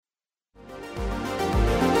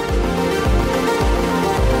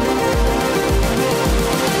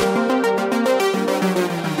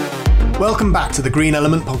Welcome back to the Green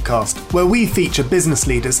Element podcast, where we feature business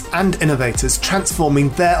leaders and innovators transforming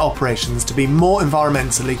their operations to be more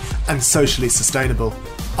environmentally and socially sustainable.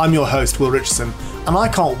 I'm your host, Will Richardson, and I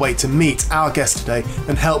can't wait to meet our guest today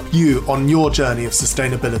and help you on your journey of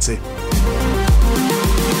sustainability.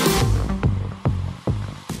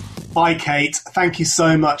 Hi, Kate. Thank you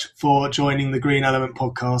so much for joining the Green Element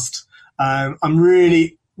podcast. I'm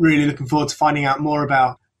really looking forward to finding out more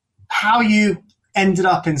about how you ended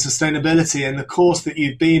up in sustainability and the course that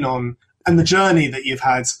you've been on and the journey that you've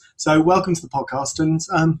had. So welcome to the podcast and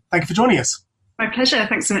thank you for joining us. My pleasure.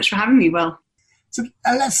 Thanks so much for having me, Will. So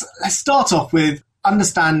let's start off with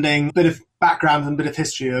understanding a bit of background and a bit of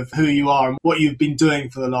history of who you are and what you've been doing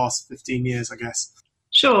for the last 15 years, I guess.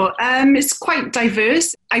 Sure. It's quite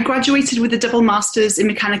diverse. I graduated with a double master's in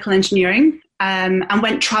mechanical engineering and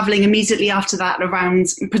went travelling immediately after that around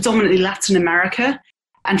predominantly Latin America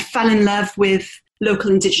and fell in love with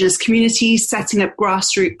local Indigenous communities, setting up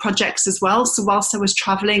grassroots projects as well. So whilst I was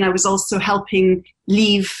travelling, I was also helping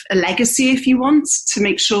leave a legacy, if you want, to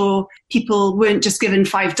make sure people weren't just given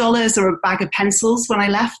 $5 or a bag of pencils when I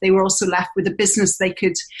left. They were also left with a business they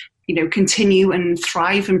could, continue and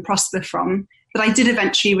thrive and prosper from. But I did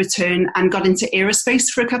eventually return and got into aerospace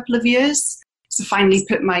for a couple of years. So finally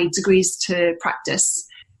put my degrees to practice.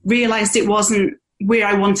 Realised it wasn't where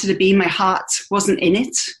I wanted to be. My heart wasn't in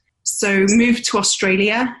it. So moved to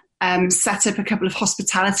Australia, set up a couple of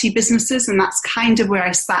hospitality businesses. And that's kind of where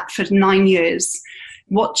I sat for 9 years,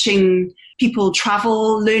 watching people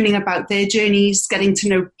travel, learning about their journeys, getting to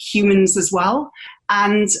know humans as well.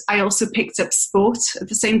 And I also picked up sport at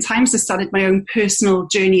the same time. So started my own personal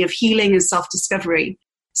journey of healing and self-discovery.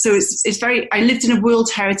 So I lived in a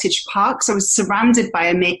World Heritage Park. So I was surrounded by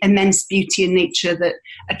immense beauty and nature that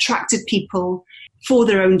attracted people for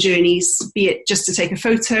their own journeys, be it just to take a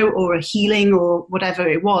photo or a healing or whatever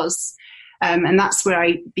it was. And that's where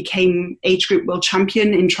I became age group world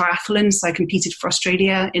champion in triathlon. So I competed for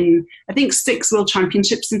Australia in, I think, 6 world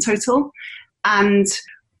championships in total, and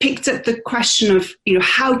picked up the question of,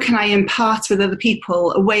 how can I impart with other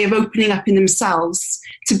people a way of opening up in themselves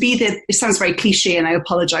to be it sounds very cliche and I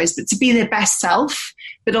apologize, but to be their best self,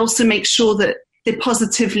 but also make sure that they're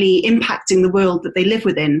positively impacting the world that they live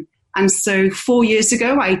within. And so 4 years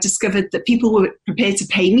ago, I discovered that people were prepared to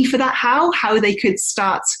pay me for that, how they could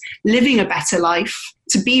start living a better life,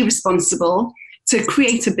 to be responsible, to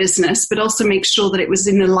create a business, but also make sure that it was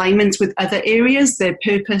in alignment with other areas, their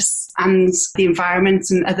purpose and the environment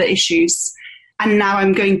and other issues. And now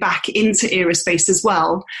I'm going back into aerospace as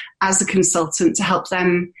well as a consultant to help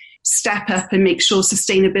them step up and make sure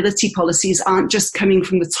sustainability policies aren't just coming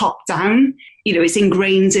from the top down. It's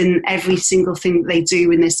ingrained in every single thing that they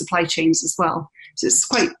do in their supply chains as well. So it's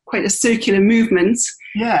quite a circular movement.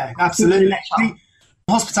 Yeah, absolutely. The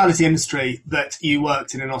hospitality industry that you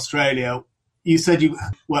worked in Australia, you said you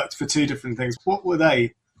worked for 2 different things. What were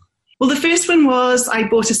they? Well, the first one was I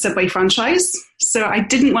bought a Subway franchise. So I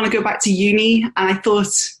didn't want to go back to uni. And I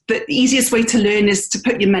thought that the easiest way to learn is to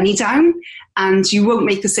put your money down and you won't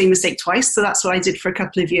make the same mistake twice. So that's what I did for a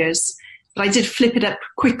couple of years. But I did flip it up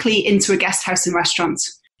quickly into a guest house and restaurant.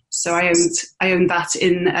 So I owned that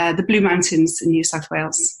in the Blue Mountains in New South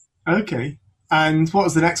Wales. Okay. And what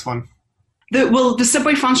was the next one? The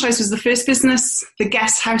Subway franchise was the first business. The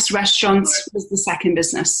guest house restaurant was the second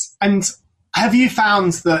business. And have you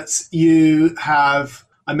found that you have,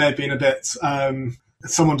 I may have been a bit,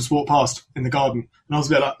 someone just walked past in the garden and I was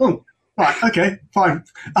a bit like, oh, right, okay, fine.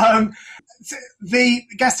 The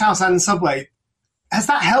guest house and Subway, has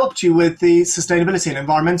that helped you with the sustainability and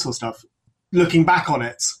environmental stuff, looking back on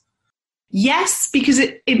it? Yes, because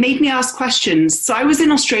it made me ask questions. So I was in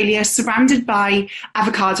Australia surrounded by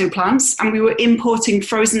avocado plants and we were importing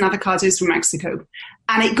frozen avocados from Mexico.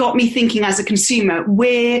 And it got me thinking as a consumer,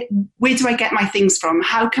 where do I get my things from?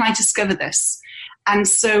 How can I discover this? And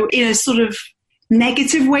so in a sort of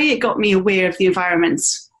negative way, it got me aware of the environment.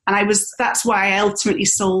 And that's why I ultimately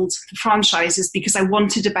sold the franchises, because I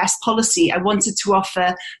wanted a best policy. I wanted to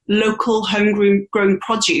offer local homegrown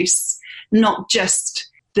produce, not just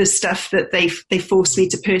the stuff that they forced me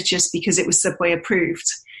to purchase because it was Subway approved.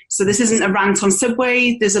 So this isn't a rant on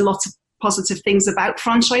Subway. There's a lot of positive things about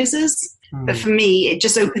franchises. But for me, it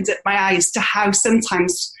just opened up my eyes to how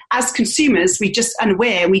sometimes as consumers, we're just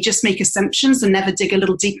unaware. We just make assumptions and never dig a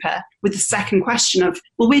little deeper with the second question of,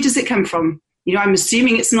 well, where does it come from? I'm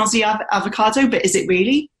assuming it's an Aussie avocado, but is it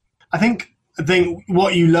really? I think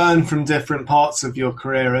what you learn from different parts of your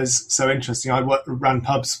career is so interesting. I ran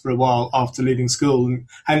pubs for a while after leaving school, and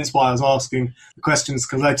hence why I was asking the questions,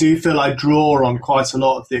 because I do feel I draw on quite a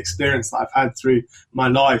lot of the experience that I've had through my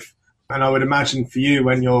life. And I would imagine for you,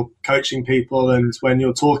 when you're coaching people and when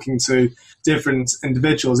you're talking to different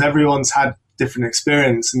individuals, everyone's had different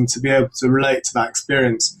experience, and to be able to relate to that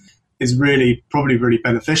experience is probably really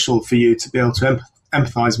beneficial for you to be able to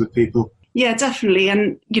empathize with people. Yeah, definitely.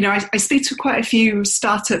 And, I speak to quite a few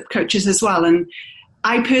startup coaches as well. And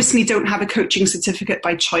I personally don't have a coaching certificate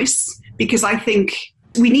by choice, because I think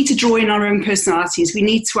we need to draw in our own personalities. We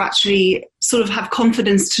need to actually sort of have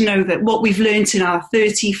confidence to know that what we've learned in our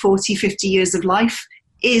 30, 40, 50 years of life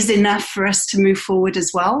is enough for us to move forward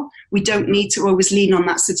as well. We don't need to always lean on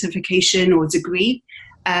that certification or degree.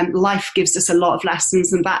 Life gives us a lot of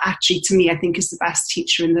lessons, and that actually, to me, I think is the best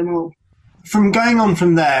teacher in them all. From going on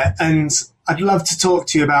from there, and I'd love to talk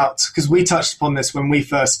to you about, because we touched upon this when we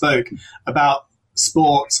first spoke, about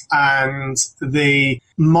sport and the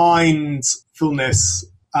mindfulness,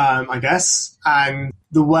 I guess, and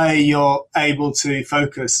the way you're able to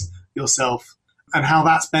focus yourself and how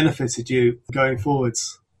that's benefited you going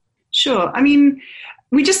forwards. Sure. I mean,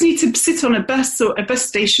 we just need to sit on a bus or a bus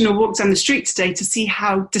station or walk down the street today to see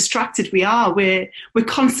how distracted we are. We're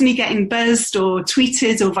constantly getting buzzed or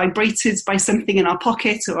tweeted or vibrated by something in our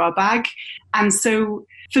pocket or our bag. And so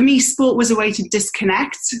for me, sport was a way to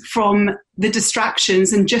disconnect from the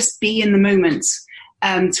distractions and just be in the moment,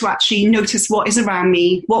 to actually notice what is around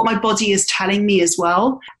me, what my body is telling me as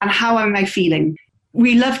well, and how am I feeling.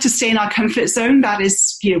 We love to stay in our comfort zone. That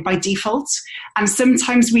is, by default. And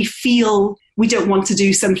sometimes we feel we don't want to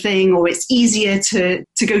do something, or it's easier to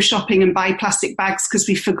go shopping and buy plastic bags because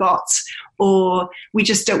we forgot, or we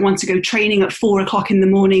just don't want to go training at 4:00 in the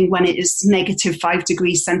morning when it is -5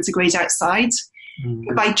 degrees centigrade outside.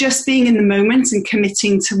 Mm. By just being in the moment and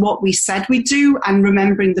committing to what we said we'd do and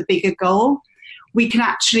remembering the bigger goal, we can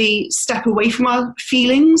actually step away from our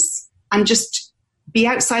feelings and just be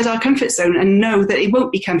outside our comfort zone and know that it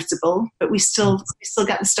won't be comfortable, but we still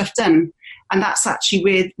get the stuff done. And that's actually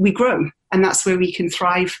where we grow, and that's where we can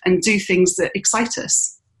thrive and do things that excite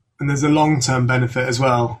us. And there's a long-term benefit as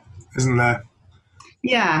well, isn't there?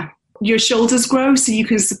 Yeah. Your shoulders grow so you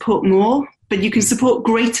can support more, but you can support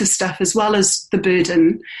greater stuff as well as the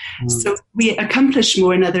burden. Mm. So we accomplish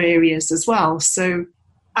more in other areas as well. So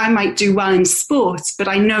I might do well in sports, but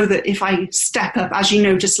I know that if I step up, as you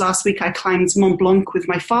know, just last week I climbed Mont Blanc with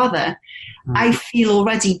my father. Mm. I feel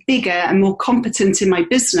already bigger and more competent in my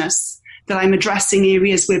business, that I'm addressing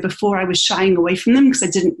areas where before I was shying away from them because I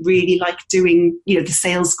didn't really like doing, the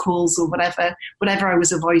sales calls or whatever I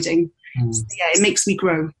was avoiding. Mm. So, yeah, it makes me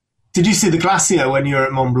grow. Did you see the glacier when you were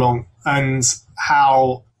at Mont Blanc and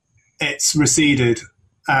how it's receded?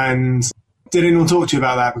 And did anyone talk to you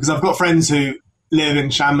about that? Because I've got friends who live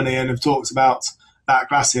in Chamonix and have talked about that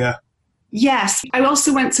glacier. Yes. I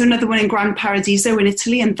also went to another one in Gran Paradiso in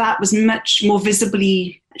Italy, and that was much more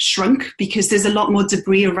visibly shrunk because there's a lot more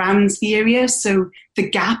debris around the area. So the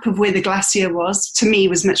gap of where the glacier was, to me,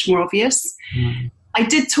 was much more obvious. Mm. I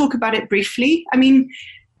did talk about it briefly. I mean,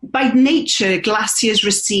 by nature, glaciers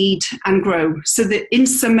recede and grow. So that in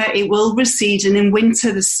summer it will recede, and in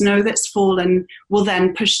winter the snow that's fallen will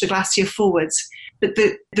then push the glacier forwards. But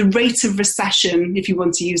the rate of recession, if you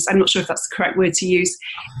want to use, I'm not sure if that's the correct word to use,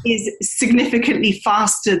 is significantly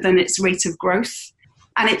faster than its rate of growth.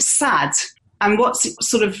 And it's sad. And what's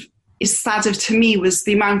sort of is sadder to me was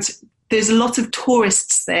the amount, there's a lot of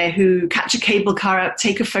tourists there who catch a cable car up,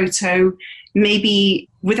 take a photo, maybe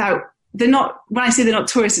without, they're not, when I say they're not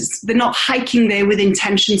tourists, they're not hiking there with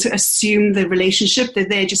intention to assume the relationship. They're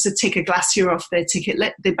there just to take a glacier off their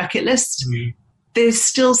their bucket list. Mm. They're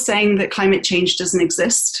still saying that climate change doesn't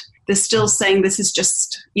exist. They're still saying this is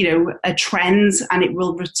just, a trend and it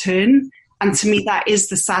will return. And to me, that is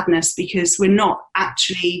the sadness, because we're not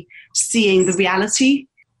actually seeing the reality.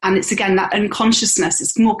 And it's, again, that unconsciousness.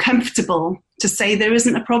 It's more comfortable to say there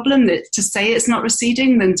isn't a problem, to say it's not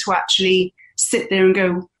receding, than to actually sit there and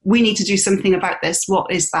go, we need to do something about this.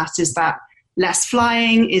 What is that? Is that less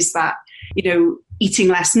flying? Is that, eating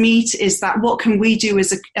less meat? Is that, what can we do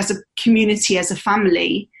as a community, as a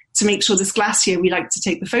family, to make sure this glacier we like to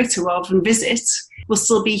take the photo of and visit will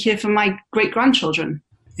still be here for my great-grandchildren?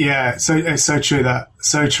 Yeah, so it's so true that.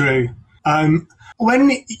 So true.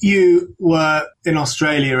 When you were in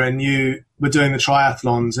Australia and you were doing the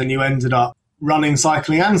triathlons and you ended up running,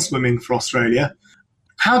 cycling and swimming for Australia,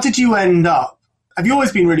 how did you end up? Have you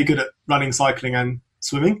always been really good at running, cycling and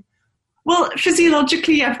swimming? Well,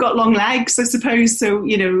 physiologically, I've got long legs, I suppose, so,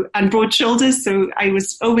 and broad shoulders. So I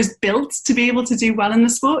was always built to be able to do well in the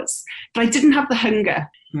sports, but I didn't have the hunger.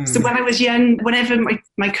 So when I was young, whenever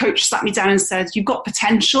my coach sat me down and said, you've got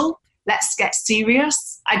potential, let's get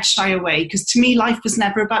serious, I'd shy away, because to me, life was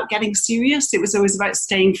never about getting serious. It was always about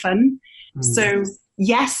staying fun. So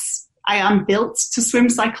yes, I am built to swim,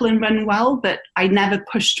 cycle and run well, but I never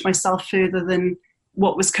pushed myself further than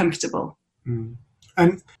what was comfortable. Mm.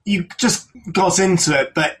 And you just got into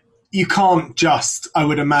it, but you can't just, I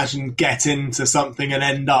would imagine, get into something and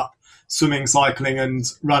end up swimming, cycling and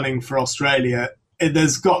running for Australia.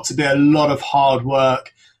 There's got to be a lot of hard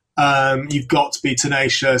work. You've got to be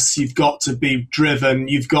tenacious. You've got to be driven.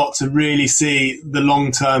 You've got to really see the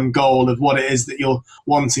long-term goal of what it is that you're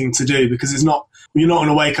wanting to do, because you're not going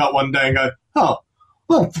to wake up one day and go, oh,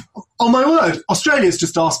 well, oh my word, Australia's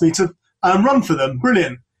just asked me to run for them.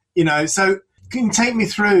 Brilliant. So can you take me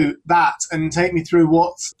through that and take me through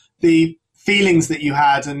what the feelings that you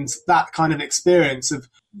had and that kind of experience of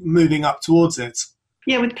moving up towards it?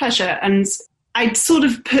 Yeah, with pleasure. And I'd sort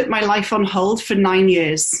of put my life on hold for 9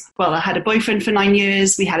 years. Well, I had a boyfriend for 9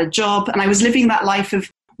 years, we had a job, and I was living that life of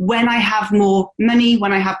when I have more money,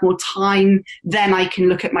 when I have more time, then I can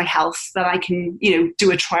look at my health, then I can,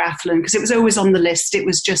 do a triathlon, because it was always on the list. It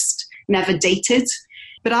was just never dated.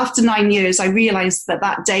 But after 9 years, I realized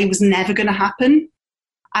that day was never going to happen.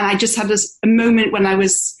 And I just had a moment when I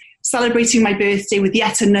was celebrating my birthday with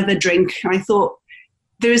yet another drink. And I thought,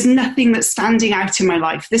 there is nothing that's standing out in my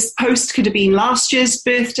life. This post could have been last year's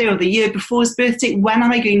birthday or the year before's birthday. When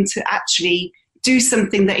am I going to actually do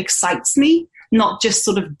something that excites me, not just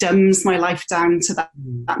sort of dumbs my life down to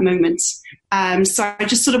that moment? So I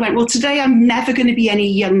just sort of went, well, today I'm never going to be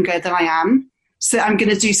any younger than I am. So I'm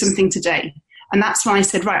going to do something today. And that's when I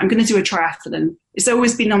said, right, I'm going to do a triathlon. It's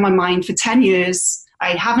always been on my mind for 10 years.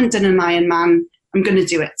 I haven't done an Ironman. I'm going to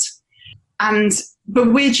do it.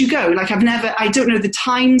 But where'd you go? I don't know the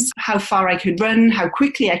times, how far I could run, how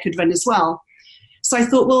quickly I could run as well. So I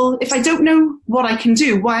thought, well, if I don't know what I can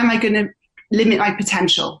do, why am I going to limit my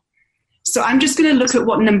potential? So I'm just going to look at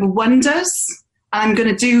what number one does. And I'm going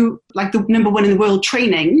to do the number one in the world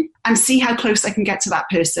training and see how close I can get to that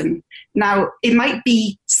person. Now, it might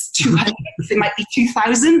be 200, it might be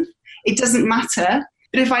 2,000. It doesn't matter.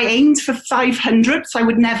 But if I aimed for 500th, I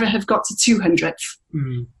would never have got to 200th.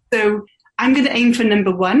 Mm. So I'm going to aim for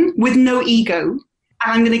number one with no ego, and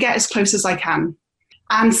I'm going to get as close as I can.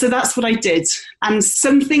 And so that's what I did. And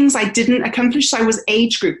some things I didn't accomplish. So I was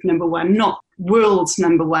age group number one, not world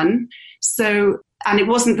number one. And it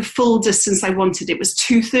wasn't the full distance I wanted. It was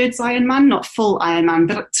 2/3 Ironman, not full Ironman.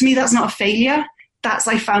 But to me, that's not a failure.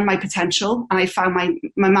 I found my potential, and I found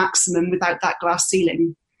my maximum without that glass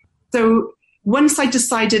ceiling. So once I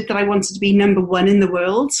decided that I wanted to be number one in the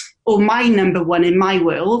world, or my number one in my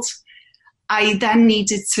world, I then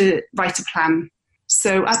needed to write a plan.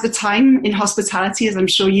 So at the time in hospitality, as I'm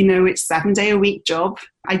sure you know, it's 7-day-a-week job.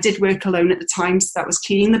 I did work alone at the time, so that was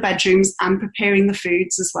cleaning the bedrooms and preparing the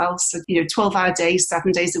foods as well. So, 12-hour days,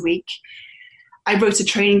 7 days a week. I wrote a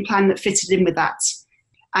training plan that fitted in with that.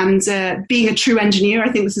 And being a true engineer, I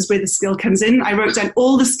think this is where the skill comes in. I wrote down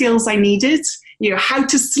all the skills I needed, how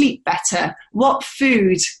to sleep better, what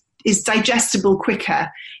food is digestible quicker,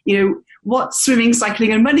 what swimming,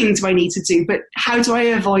 cycling and running do I need to do, but how do I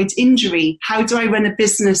avoid injury? How do I run a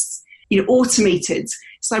business, automated?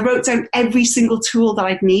 So I wrote down every single tool that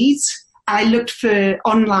I'd need. And I looked for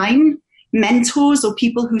online mentors or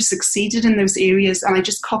people who succeeded in those areas, and I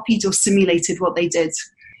just copied or simulated what they did.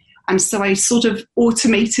 And so I sort of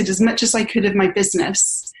automated as much as I could of my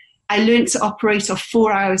business. I learned to operate off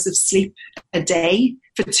 4 hours of sleep a day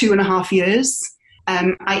for 2.5 years.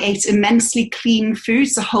 I ate immensely clean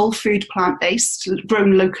foods, so whole food, plant-based,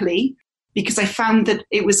 grown locally, because I found that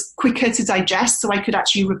it was quicker to digest, so I could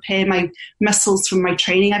actually repair my muscles from my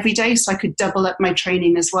training every day, so I could double up my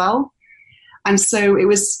training as well. And so it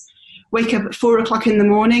was wake up at 4 o'clock in the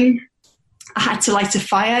morning. I had to light a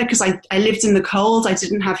fire because I lived in the cold. I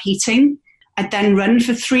didn't have heating. I'd then run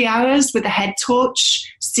for 3 hours with a head torch,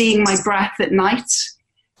 seeing my breath at night,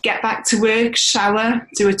 get back to work, shower,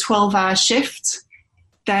 do a 12-hour shift.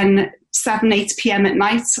 Then 7, 8 p.m. at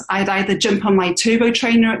night, I'd either jump on my turbo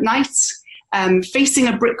trainer at night, facing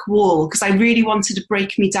a brick wall, because I really wanted to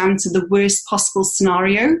break me down to the worst possible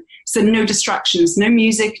scenario. So no distractions, no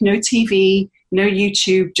music, no TV, no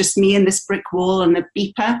YouTube, just me and this brick wall and a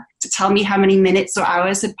beeper to tell me how many minutes or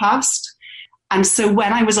hours had passed. And so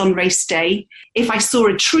when I was on race day, if I saw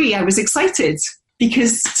a tree, I was excited,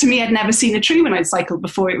 because to me, I'd never seen a tree when I'd cycled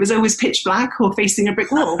before. It was always pitch black or facing a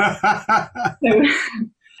brick wall.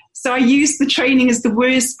 So I used the training as the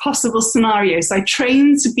worst possible scenario. So I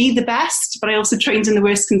trained to be the best, but I also trained in the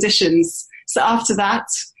worst conditions. So after that,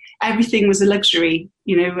 everything was a luxury.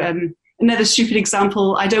 Another stupid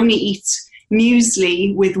example, I'd only eat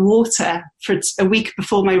muesli with water for a week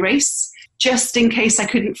before my race, just in case I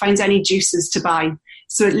couldn't find any juices to buy.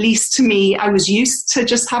 So at least to me, I was used to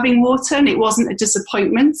just having water, and it wasn't a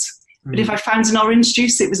disappointment. But if I found an orange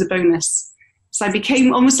juice, it was a bonus. So I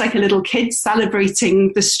became almost like a little kid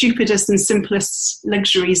celebrating the stupidest and simplest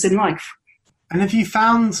luxuries in life. And have you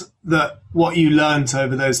found that what you learned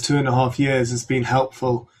over those 2.5 years has been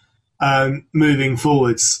helpful moving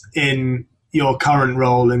forwards in your current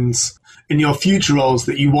role and in your future roles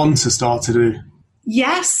that you want to start to do?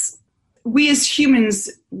 Yes. We as humans,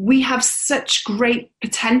 we have such great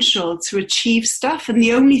potential to achieve stuff, and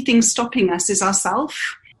the only thing stopping us is ourselves.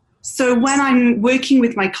 So when I'm working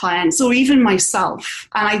with my clients or even myself,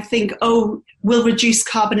 and I think, oh, we'll reduce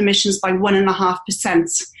carbon emissions by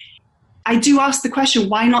 1.5%, I do ask the question,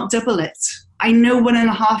 why not double it? I know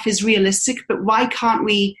 1.5 is realistic, but why can't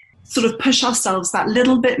we sort of push ourselves that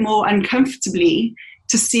little bit more uncomfortably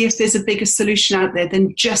to see if there's a bigger solution out there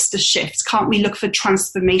than just a shift? Can't we look for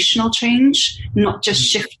transformational change, not just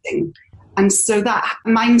shifting? And so that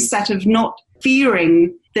mindset of not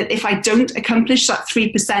fearing that if I don't accomplish that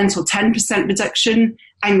 3% or 10% reduction,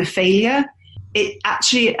 I'm a failure, it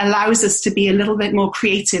actually allows us to be a little bit more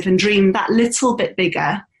creative and dream that little bit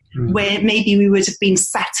bigger, where maybe we would have been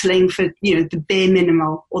settling for, the bare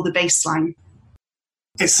minimal or the baseline.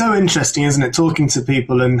 It's so interesting, isn't it, talking to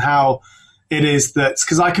people and how it is that,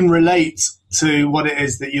 because I can relate to what it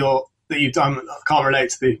is that you've done. I can't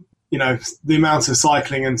relate to the amount of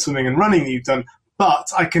cycling and swimming and running that you've done,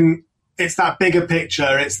 but it's that bigger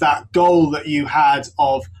picture. It's that goal that you had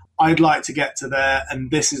of, I'd like to get to there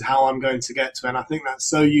and this is how I'm going to get to it. And I think that's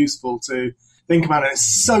so useful to think about it.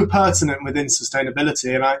 It's so pertinent within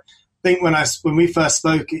sustainability. And I think when we first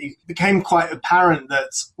spoke, it became quite apparent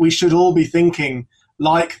that we should all be thinking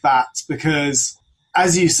like that, because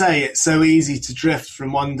as you say, it's so easy to drift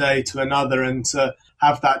from one day to another and to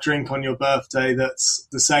have that drink on your birthday that's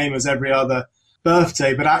the same as every other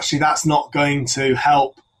birthday. But actually, that's not going to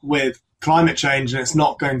help with climate change, and it's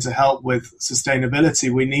not going to help with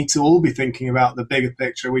sustainability. We need to all be thinking about the bigger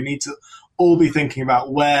picture. We need to all be thinking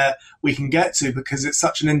about where we can get to, because it's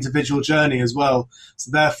such an individual journey as well.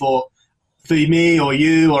 So therefore, for me or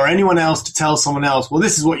you or anyone else to tell someone else, well,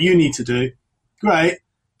 this is what you need to do, great,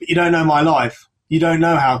 but you don't know my life. You don't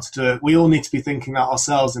know how to do it. We all need to be thinking that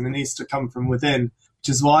ourselves, and it needs to come from within, which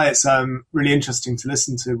is why it's really interesting to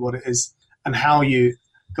listen to what it is and how you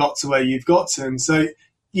got to where you've got to. And so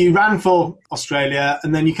you ran for Australia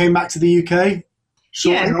and then you came back to the UK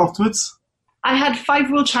shortly afterwards. I had 5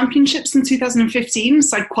 world championships in 2015,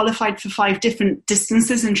 so I qualified for 5 different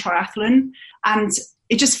distances in triathlon, and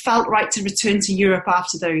it just felt right to return to Europe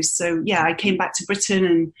after those. So yeah, I came back to Britain,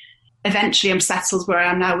 and eventually I'm settled where I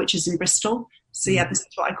am now, which is in Bristol. So yeah, this is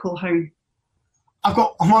what I call home. I've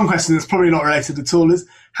got one question that's probably not related at all, is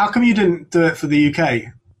how come you didn't do it for the UK,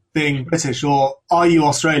 being British, or are you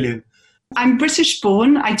Australian? I'm British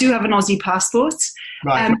born. I do have an Aussie passport.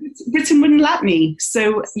 Right. Britain wouldn't let me.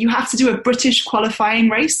 So you have to do a British qualifying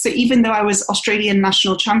race. So even though I was Australian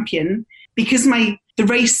national champion, because the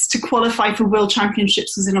race to qualify for world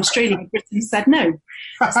championships was in Australia, Britain said no.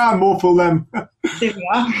 More for them. There we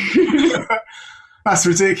are. That's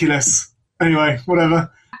ridiculous. Anyway, whatever.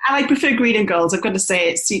 And I prefer green and gold. I've got to say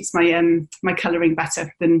it suits my colouring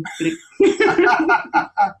better than blue.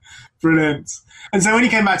 Brilliant. And so when you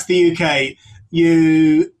came back to the UK,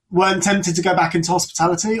 you weren't tempted to go back into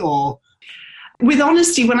hospitality, or? With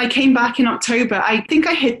honesty, when I came back in October, I think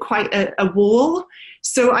I hit quite a wall.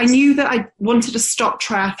 So I knew that I wanted to stop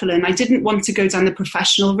triathlon. I didn't want to go down the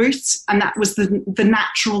professional route, and that was the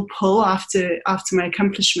natural pull after my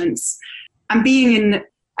accomplishments. And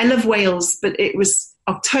I love Wales, but it was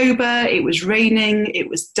October, it was raining, it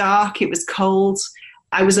was dark, it was cold.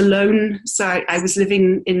 I was alone, so I was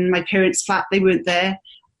living in my parents' flat. They weren't there.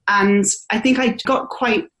 And I think I got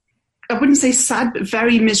quite, I wouldn't say sad, but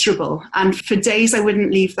very miserable. And for days I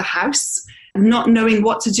wouldn't leave the house, not knowing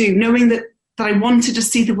what to do, knowing that I wanted to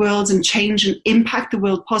see the world and change and impact the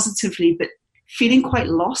world positively, but feeling quite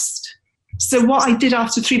lost. So what I did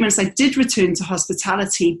after 3 months, I did return to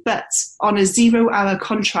hospitality, but on a 0-hour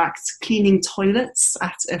contract, cleaning toilets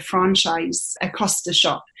at a franchise, a Costa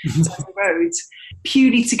shop down the road,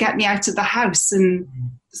 purely to get me out of the house and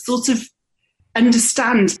sort of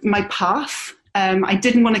understand my path. I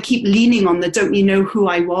didn't want to keep leaning on the don't you know who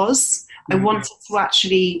I was. I wanted to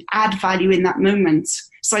actually add value in that moment.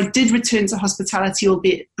 So I did return to hospitality,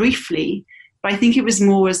 albeit briefly, but I think it was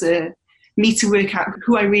more as me to work out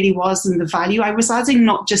who I really was and the value I was adding,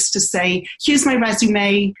 not just to say, here's my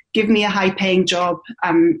resume, give me a high-paying job,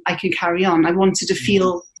 I can carry on. I wanted to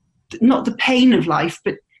feel not the pain of life,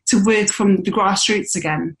 but to work from the grassroots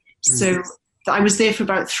again. So I was there for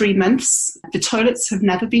about 3 months. The toilets have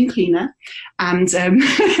never been cleaner. And then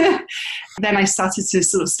I started to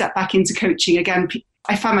sort of step back into coaching again.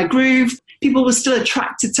 I found my groove. People were still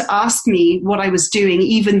attracted to ask me what I was doing,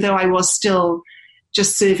 even though I was still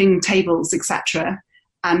just serving tables, etc.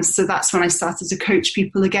 And so that's when I started to coach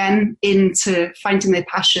people again into finding their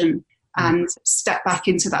passion and step back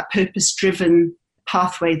into that purpose-driven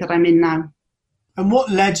pathway that I'm in now. And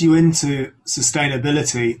what led you into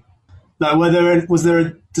sustainability? Like, was there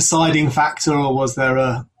a deciding factor, or was there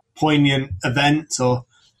a poignant event, or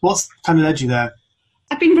what's kind of led you there?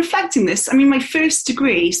 I've been reflecting this. I mean, my first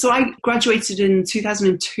degree, so I graduated in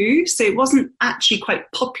 2002, so it wasn't actually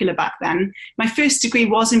quite popular back then. My first degree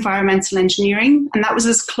was environmental engineering, and that was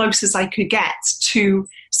as close as I could get to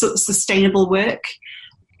sort of sustainable work.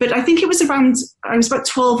 But I think it was I was about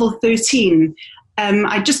 12 or 13.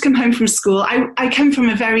 I'd just come home from school. I come from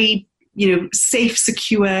a very, safe,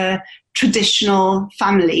 secure, traditional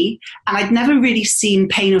family, and I'd never really seen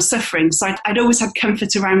pain or suffering. So I'd always had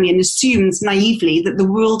comfort around me and assumed naively that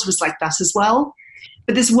the world was like that as well.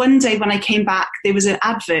 But this one day when I came back, there was an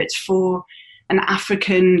advert for an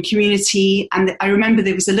African community, and I remember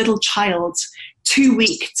there was a little child too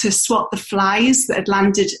weak to swat the flies that had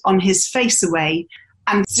landed on his face away.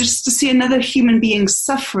 And just to see another human being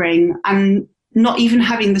suffering and not even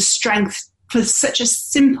having the strength for such a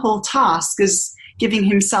simple task as giving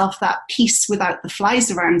himself that peace without the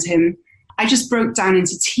flies around him, I just broke down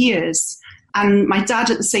into tears. And my dad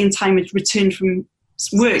at the same time had returned from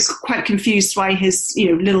work, quite confused why his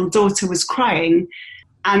little daughter was crying,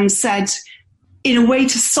 and said, in a way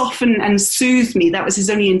to soften and soothe me, that was his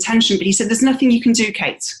only intention, but he said, there's nothing you can do,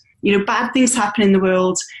 Kate. Bad things happen in the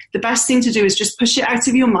world. The best thing to do is just push it out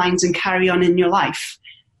of your mind and carry on in your life.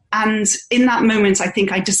 And in that moment, I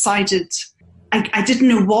think I decided I didn't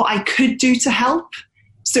know what I could do to help.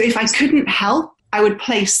 So if I couldn't help, I would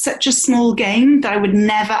play such a small game that I would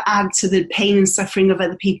never add to the pain and suffering of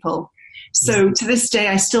other people. So to this day,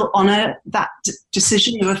 I still honour that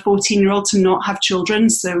decision of a 14-year-old to not have children.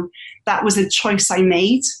 So that was a choice I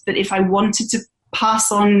made, that if I wanted to pass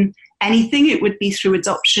on anything, it would be through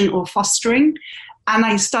adoption or fostering. And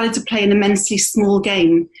I started to play an immensely small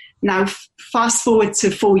game. Now, fast forward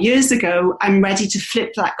to 4 years ago, I'm ready to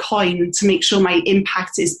flip that coin to make sure my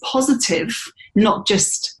impact is positive, not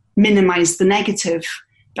just minimize the negative.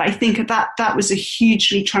 But I think that was a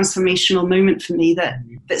hugely transformational moment for me that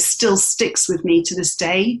still sticks with me to this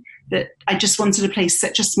day, that I just wanted to play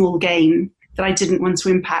such a small game that I didn't want to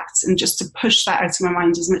impact, and just to push that out of my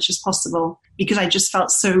mind as much as possible, because I just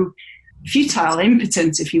felt so futile,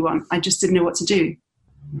 impotent, if you want. I just didn't know what to do.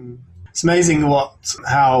 It's amazing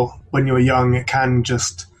how when you're young, it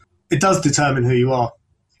does determine who you are.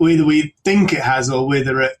 Either we think it has, or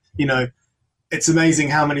whether it's amazing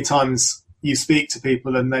how many times you speak to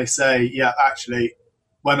people and they say, yeah, actually,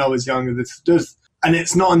 when I was younger, this does. And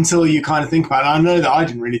it's not until you kind of think about it. I know that I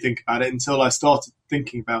didn't really think about it until I started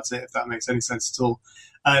thinking about it, if that makes any sense at all.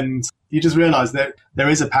 And you just realize that there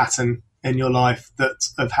is a pattern in your life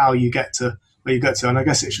of how you get to where you get to. And I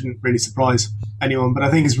guess it shouldn't really surprise anyone, but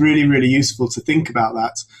I think it's really, really useful to think about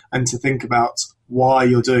that and to think about why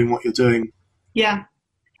you're doing what you're doing. Yeah.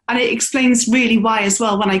 And it explains really why as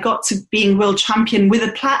well. When I got to being world champion with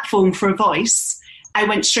a platform for a voice, I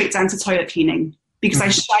went straight down to toilet cleaning because I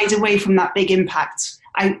shied away from that big impact.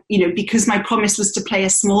 Because my promise was to play a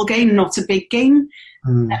small game, not a big game.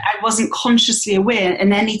 I wasn't consciously aware,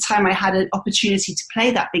 and any time I had an opportunity to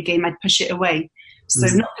play that big game, I'd push it away. So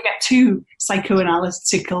not to get too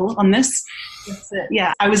psychoanalytical on this,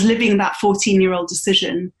 but, I was living that 14-year-old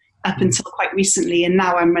decision up until quite recently, and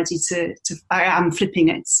now I'm ready I am flipping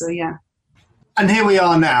it. So yeah. And here we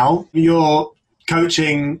are now. You're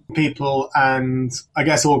coaching people and I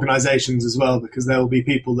guess organizations as well, because there will be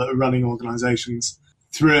people that are running organizations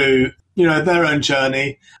through, their own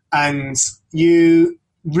journey. And you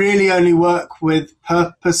really only work with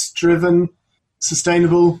purpose-driven,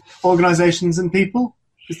 sustainable organizations and people.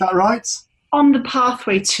 Is that right? On the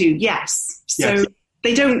pathway to, yes. So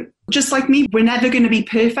they don't, just like me, we're never going to be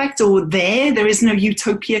perfect or there is no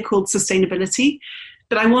utopia called sustainability.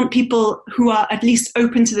 But I want people who are at least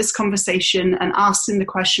open to this conversation and asking the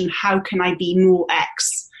question, how can I be more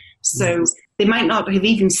X? So they might not have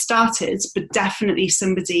even started, but definitely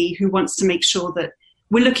somebody who wants to make sure that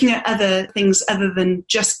we're looking at other things other than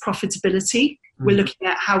just profitability. We're looking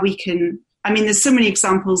at how we can, there's so many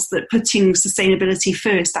examples that putting sustainability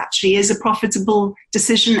first actually is a profitable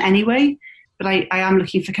decision anyway. But I am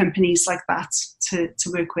looking for companies like that to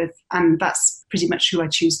work with. And that's pretty much who I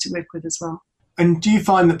choose to work with as well. And do you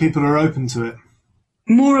find that people are open to it?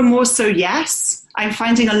 More and more so, yes. I'm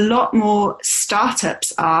finding a lot more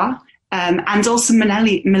startups are, and also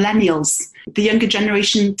millennials. The younger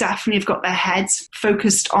generation definitely have got their heads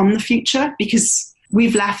focused on the future because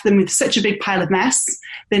we've left them with such a big pile of mess.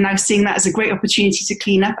 They're now seeing that as a great opportunity to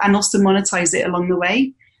clean up and also monetize it along the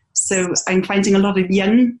way. So I'm finding a lot of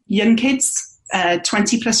young kids,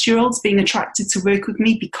 20 plus year olds, being attracted to work with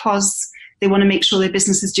me because they want to make sure their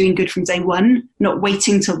business is doing good from day one, not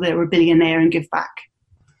waiting till they're a billionaire and give back.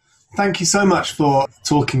 Thank you so much for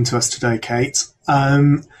talking to us today, Kate.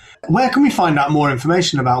 Where can we find out more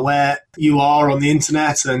information about where you are on the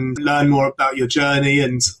internet and learn more about your journey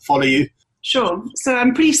and follow you? Sure. So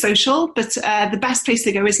I'm pretty social, but the best place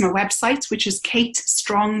to go is my website, which is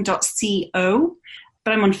katestrong.co.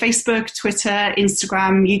 But I'm on Facebook, Twitter,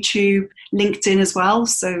 Instagram, YouTube, LinkedIn as well.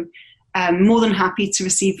 So I'm more than happy to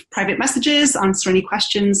receive private messages, answer any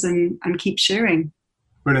questions, and keep sharing.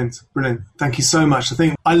 Brilliant. Thank you so much. I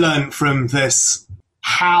think I learned from this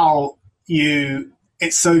how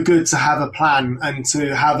it's so good to have a plan and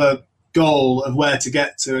to have a goal of where to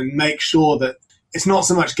get to and make sure that it's not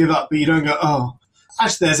so much give up, but you don't go, oh,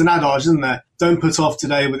 actually there's an adage, isn't there? Don't put off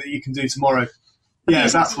today what you can do tomorrow. Yeah,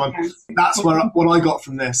 that's one. That's what I got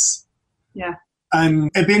from this. Yeah.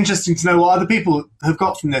 And it'd be interesting to know what other people have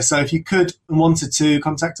got from this. So if you could and wanted to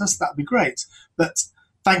contact us, that'd be great. But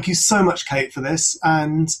thank you so much, Kate, for this.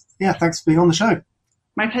 And yeah, thanks for being on the show.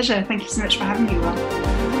 My pleasure. Thank you so much for having me, Will.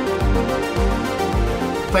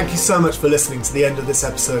 Thank you so much for listening to the end of this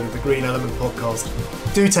episode of the Green Element Podcast.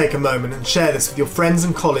 Do take a moment and share this with your friends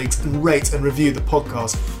and colleagues and rate and review the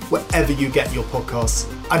podcast wherever you get your podcasts.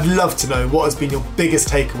 I'd love to know what has been your biggest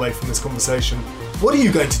takeaway from this conversation. What are you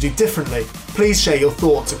going to do differently? Please share your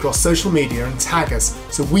thoughts across social media and tag us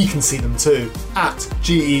so we can see them too,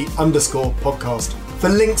 @GE_podcast. For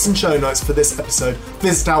links and show notes for this episode,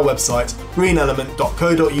 visit our website,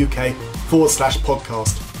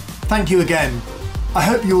 greenelement.co.uk/podcast. Thank you again. I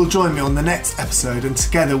hope you will join me on the next episode and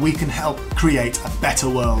together we can help create a better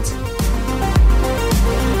world.